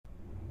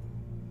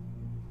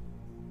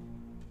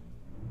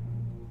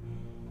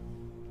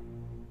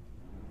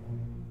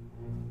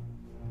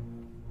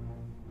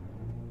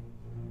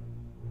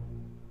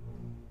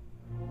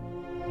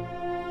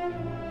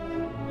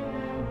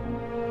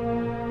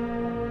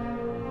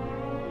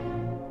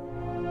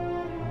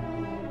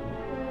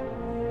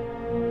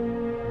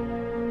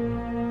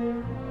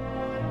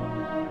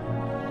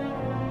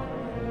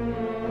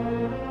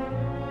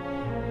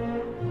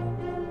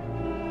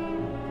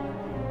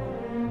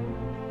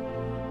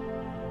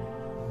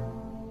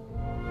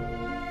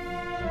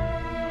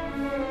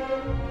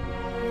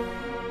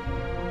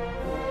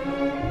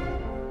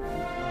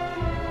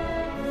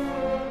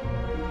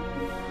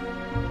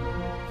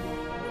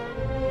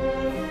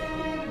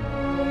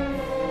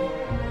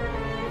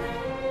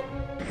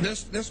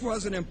This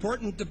was an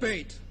important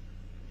debate.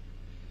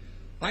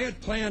 I had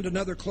planned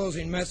another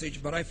closing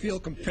message, but I feel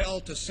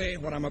compelled to say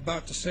what I'm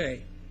about to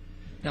say.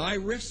 Now, I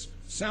risk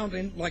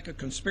sounding like a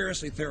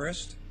conspiracy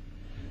theorist,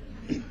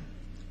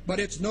 but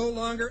it's no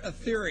longer a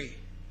theory.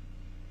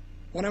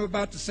 What I'm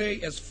about to say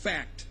is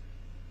fact.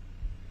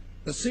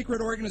 The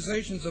secret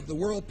organizations of the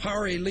world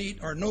power elite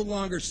are no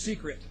longer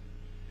secret.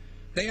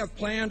 They have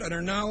planned and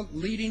are now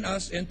leading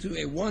us into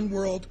a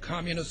one-world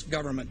communist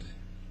government.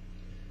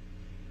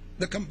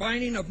 The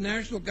combining of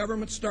national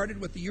governments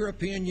started with the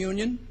European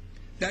Union.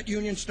 That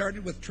union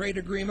started with trade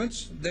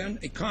agreements, then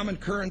a common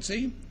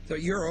currency,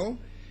 the euro,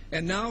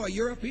 and now a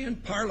European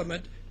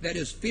Parliament that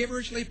is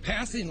feverishly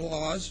passing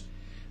laws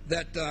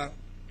that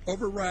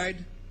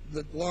override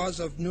the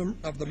laws of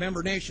the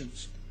member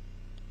nations.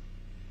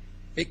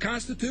 A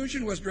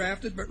constitution was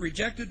drafted but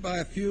rejected by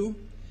a few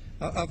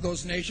of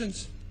those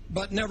nations,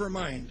 but never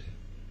mind.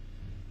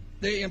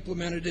 They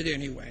implemented it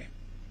anyway.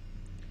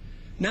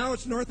 Now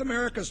it's North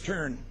America's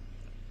turn.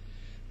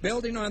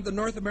 Building on the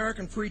North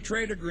American Free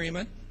Trade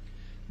Agreement,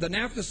 the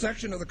NAFTA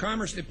section of the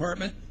Commerce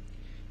Department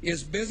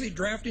is busy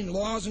drafting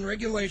laws and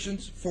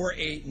regulations for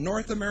a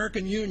North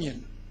American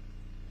Union,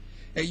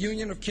 a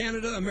union of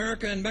Canada,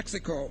 America, and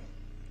Mexico.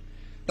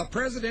 The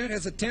President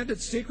has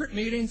attended secret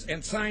meetings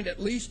and signed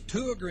at least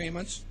 2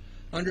 agreements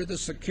under the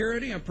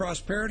Security and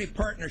Prosperity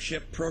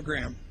Partnership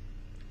Program.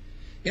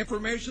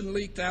 Information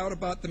leaked out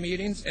about the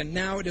meetings, and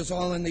now it is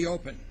all in the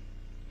open.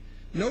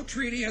 No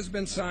treaty has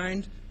been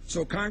signed,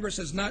 so Congress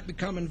has not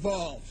become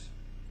involved.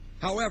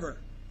 However,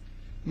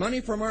 money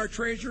from our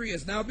Treasury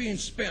is now being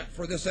spent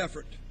for this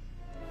effort.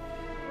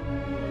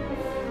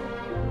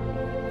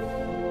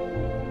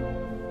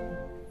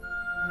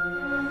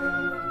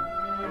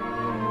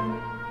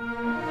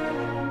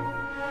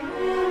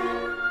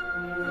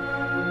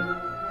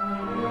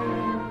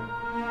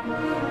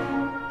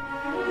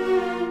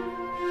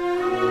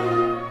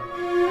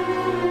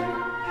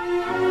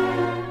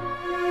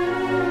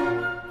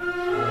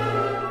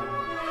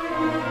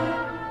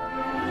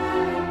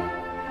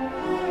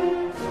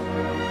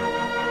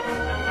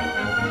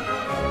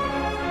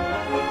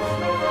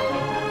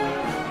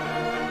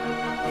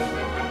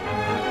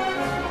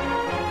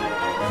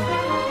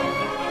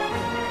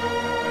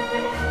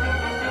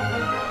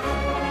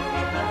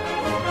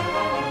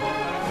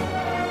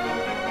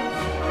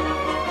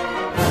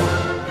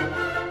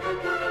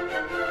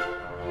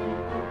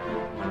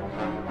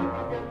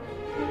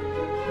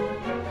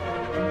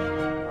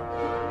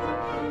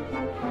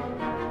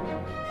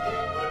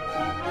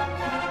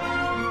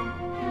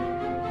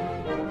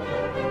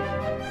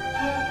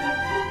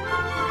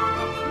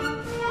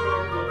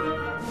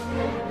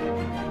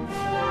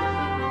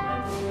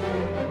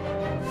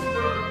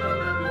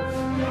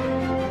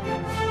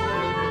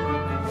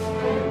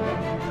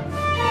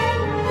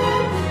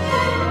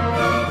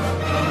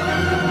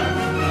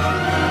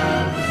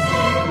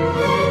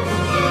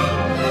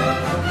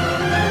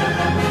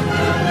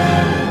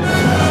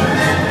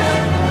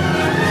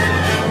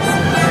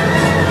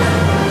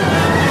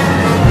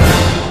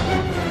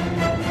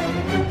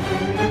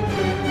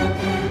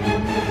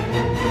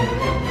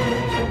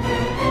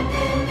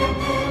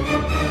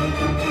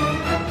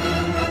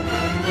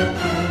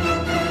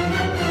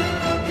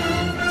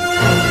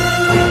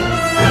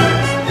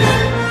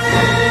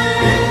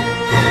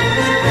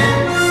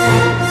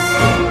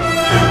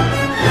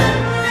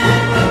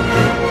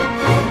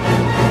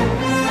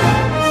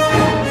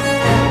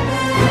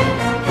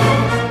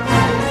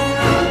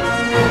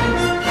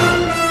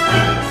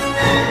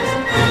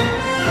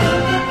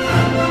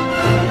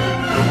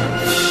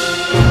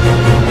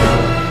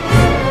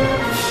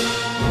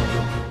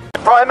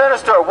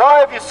 Why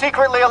have you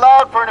secretly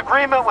allowed for an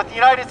agreement with the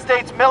United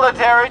States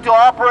military to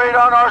operate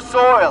on our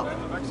soil?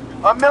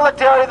 A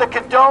military that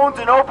condones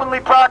and openly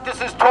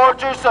practices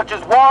torture such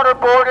as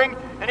waterboarding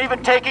and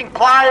even taking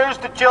pliers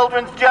to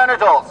children's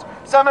genitals.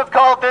 Some have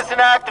called this an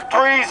act of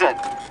treason.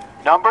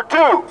 Number 2,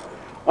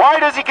 why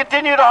does he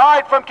continue to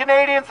hide from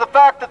Canadians the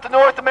fact that the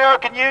North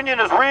American Union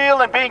is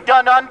real and being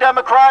done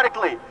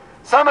undemocratically?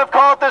 Some have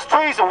called this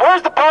treason.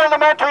 Where's the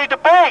parliamentary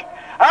debate?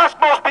 Ask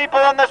most people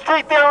on the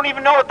street, they don't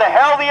even know what the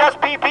hell the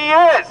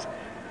SPP is.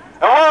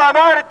 And while I'm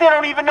at it, they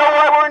don't even know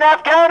why we're in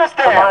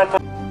Afghanistan.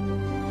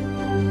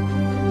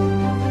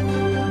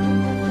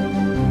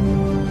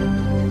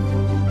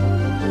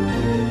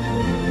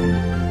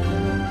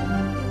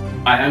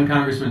 Hi, I'm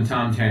Congressman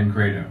Tom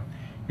Tancredo.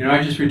 You know,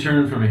 I just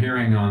returned from a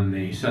hearing on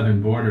the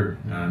southern border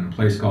in a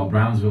place called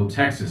Brownsville,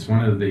 Texas.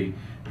 One of the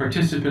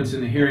participants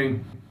in the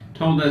hearing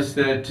told us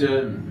that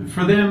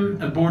for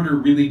them, a border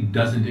really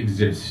doesn't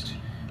exist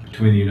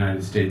between the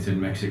United States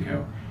and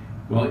Mexico.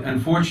 Well,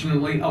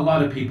 unfortunately, a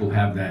lot of people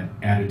have that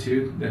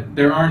attitude, that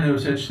there are no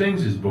such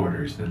things as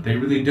borders, that they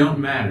really don't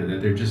matter,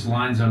 that they're just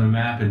lines on a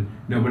map and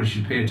nobody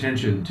should pay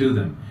attention to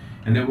them,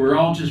 and that we're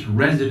all just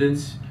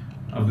residents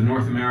of the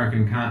North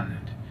American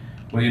continent.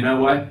 Well, you know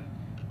what?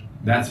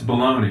 That's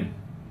baloney.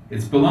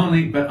 It's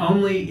baloney, but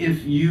only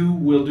if you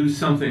will do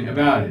something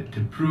about it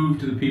to prove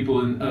to the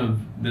people of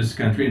this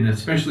country, and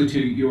especially to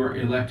your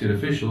elected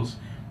officials,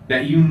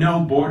 that you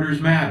know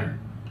borders matter,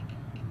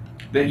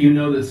 that you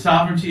know the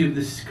sovereignty of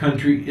this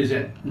country is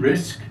at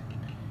risk,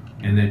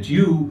 and that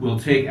you will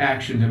take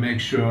action to make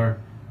sure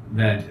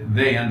that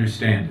they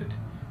understand it.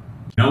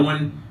 No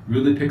one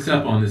really picks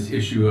up on this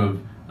issue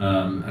of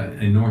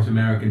a North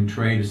American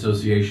trade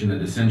association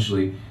that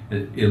essentially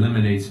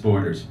eliminates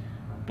borders.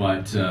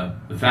 But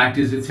the fact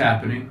is it's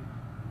happening.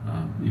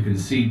 You can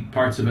see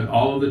parts of it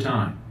all of the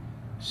time.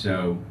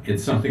 So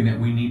it's something that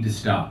we need to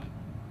stop.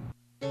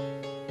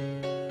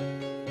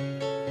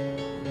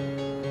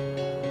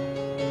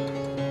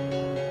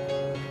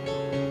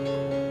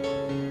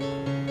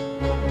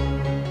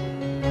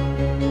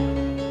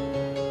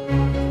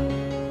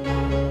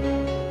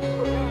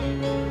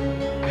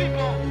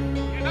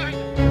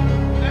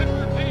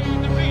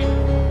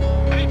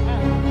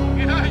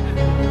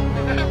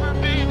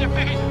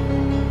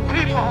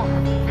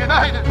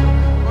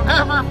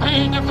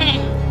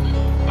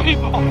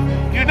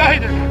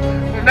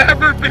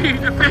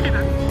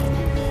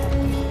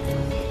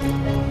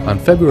 On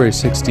February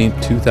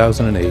 16,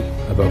 2008,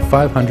 about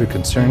 500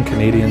 concerned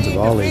Canadians of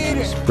all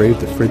ages braved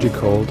the frigid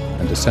cold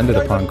and descended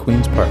upon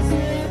Queen's Park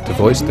to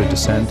voice their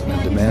dissent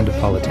and demand of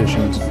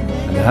politicians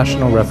a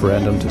national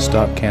referendum to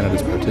stop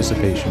Canada's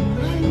participation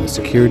in the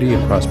Security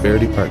and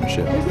Prosperity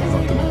Partnership of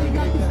North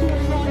America.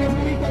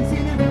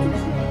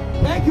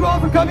 Thank you all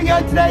for coming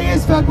out. Today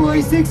is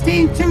February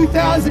 16,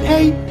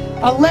 2008,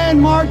 a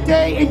landmark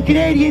day in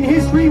Canadian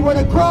history when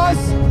across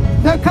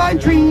the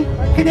country,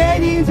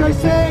 Canadians are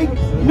saying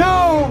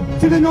no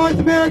to the North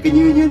American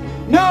Union,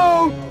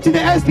 no to the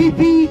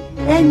SPP,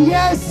 and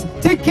yes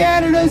to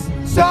Canada's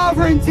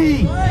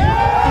sovereignty.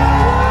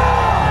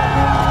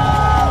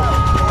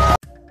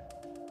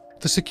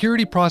 The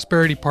Security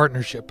Prosperity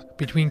Partnership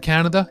between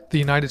Canada, the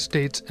United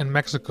States, and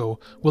Mexico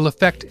will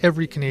affect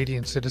every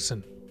Canadian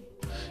citizen.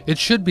 It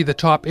should be the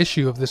top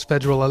issue of this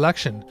federal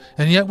election,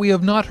 and yet we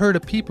have not heard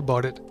a peep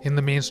about it in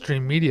the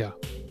mainstream media.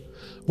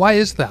 Why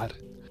is that?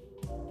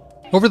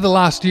 Over the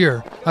last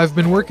year, I've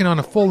been working on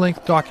a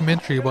full-length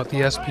documentary about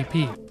the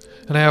SPP,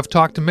 and I have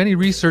talked to many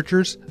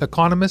researchers,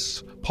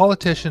 economists,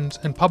 politicians,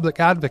 and public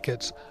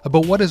advocates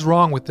about what is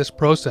wrong with this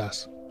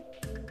process.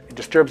 It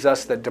disturbs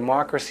us that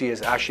democracy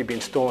is actually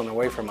being stolen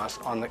away from us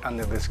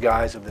under this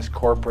guise of this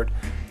corporate,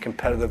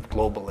 competitive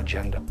global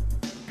agenda.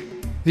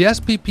 The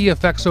SPP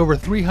affects over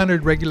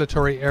 300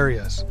 regulatory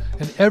areas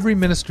and every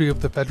ministry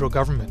of the federal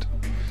government.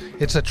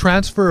 It's a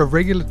transfer of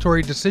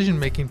regulatory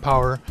decision-making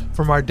power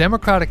from our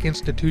democratic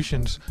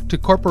institutions to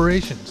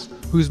corporations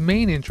whose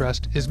main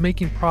interest is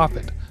making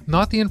profit,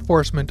 not the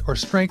enforcement or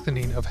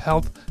strengthening of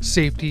health,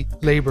 safety,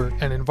 labor,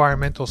 and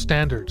environmental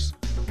standards.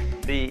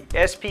 The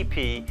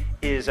SPP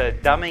is a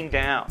dumbing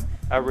down,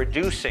 a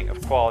reducing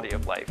of quality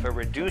of life, a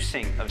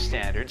reducing of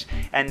standards,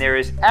 and there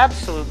is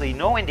absolutely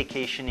no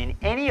indication in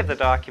any of the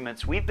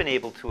documents we've been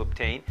able to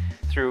obtain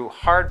through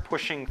hard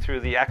pushing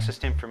through the access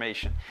to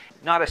information.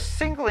 Not a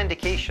single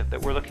indication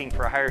that we're looking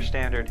for a higher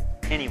standard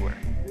anywhere.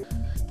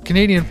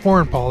 Canadian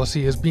foreign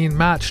policy is being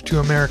matched to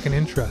American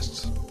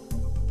interests.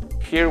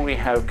 Here we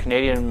have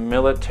Canadian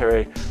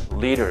military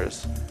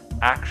leaders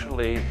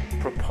actually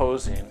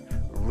proposing,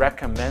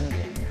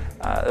 recommending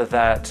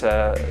that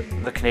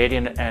the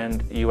Canadian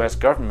and US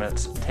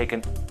governments take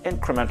an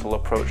incremental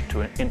approach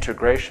to an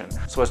integration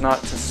so as not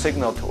to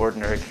signal to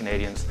ordinary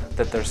Canadians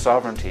that their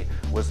sovereignty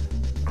was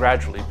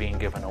gradually being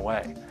given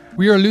away.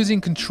 We are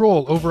losing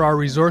control over our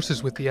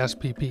resources with the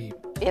SPP.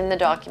 In the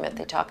document,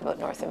 they talk about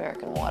North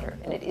American water,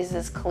 and it is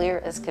as clear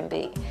as can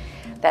be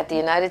that the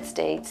United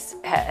States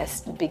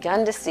has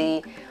begun to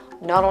see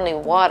not only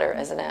water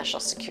as a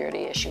national security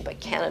issue, but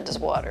Canada's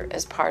water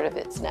as part of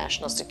its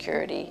national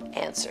security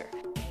answer.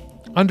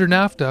 Under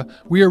NAFTA,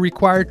 we are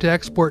required to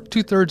export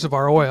 2/3 of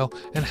our oil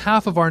and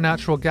half of our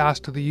natural gas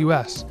to the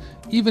US,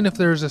 even if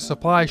there is a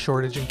supply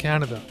shortage in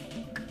Canada.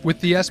 With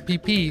the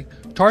SPP,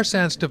 tar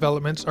sands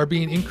developments are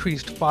being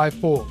increased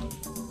 5-fold.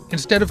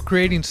 Instead of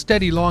creating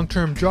steady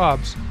long-term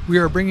jobs, we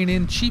are bringing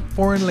in cheap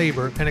foreign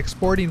labor and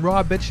exporting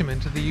raw bitumen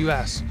to the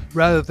US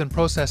rather than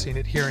processing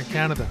it here in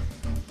Canada.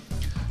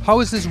 How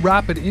is this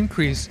rapid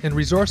increase in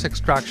resource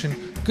extraction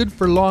good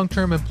for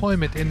long-term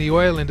employment in the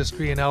oil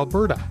industry in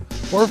Alberta,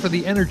 or for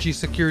the energy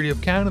security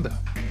of Canada?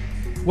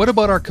 What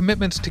about our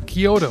commitments to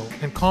Kyoto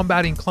and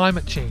combating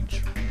climate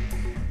change?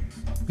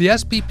 The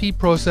SPP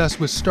process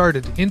was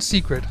started in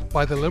secret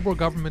by the Liberal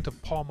government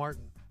of Paul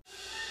Martin.